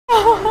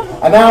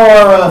And now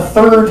our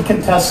third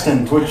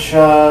contestant, which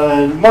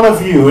one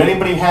of you,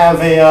 anybody have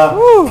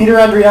a Peter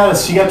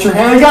Andreadis? You got your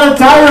hand? You got a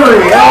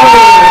diary!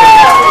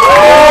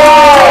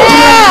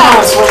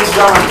 Yes, ladies and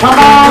gentlemen, come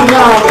on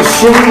down to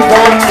Shitty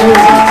Back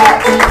Tuesday.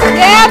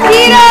 Yeah,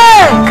 Peter!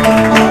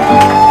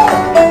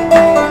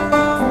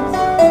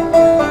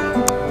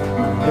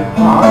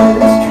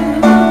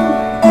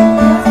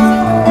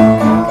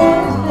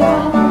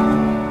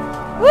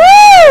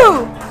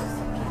 Woo!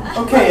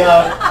 Okay,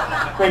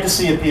 great to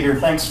see you, Peter.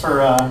 Thanks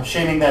for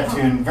shaming that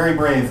tune. Very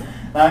brave.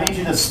 Now I need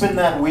you to spin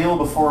that wheel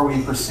before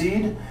we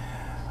proceed.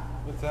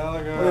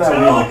 Metallica. Look at that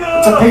wheel.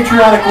 It's a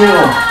patriotic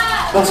wheel.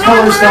 Those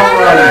colors don't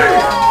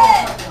run.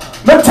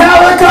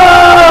 Metallica!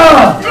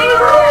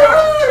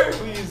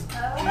 Please,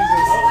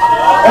 Jesus.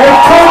 It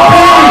could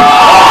be!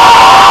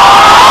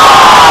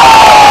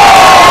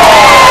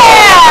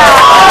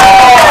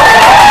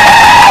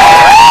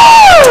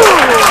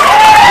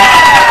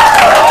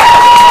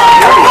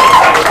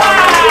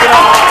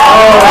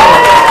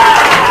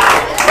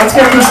 Let's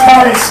get this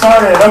party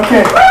started.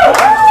 Okay.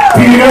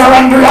 Peter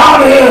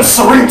Andreadis,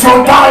 read your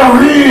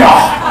diarrhea.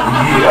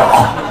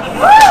 Yeah.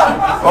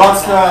 Well,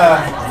 it's the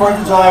 4th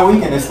of July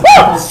weekend. It's the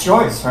people's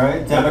choice,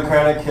 right?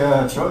 Democratic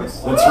choice.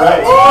 That's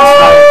right.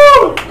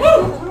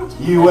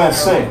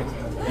 USA.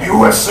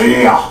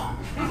 USA.